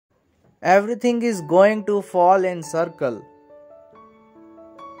Everything is going to fall in circle.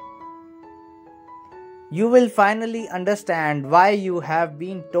 You will finally understand why you have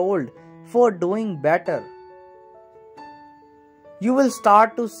been told for doing better. You will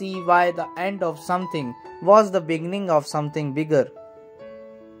start to see why the end of something was the beginning of something bigger.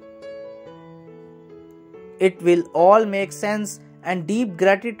 It will all make sense and deep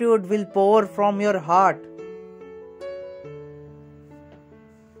gratitude will pour from your heart.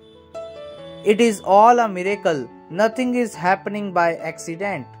 It is all a miracle. Nothing is happening by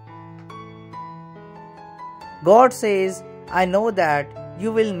accident. God says, I know that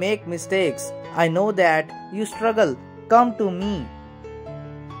you will make mistakes. I know that you struggle. Come to me.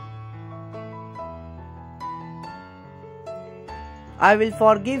 I will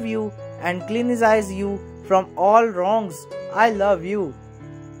forgive you and cleanse you from all wrongs. I love you.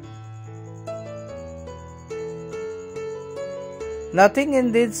 Nothing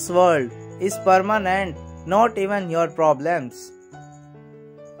in this world is permanent, not even your problems.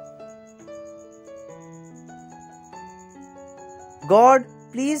 God,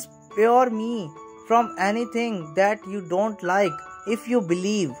 please pure me from anything that you don't like. If you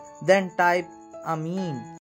believe, then type Amen.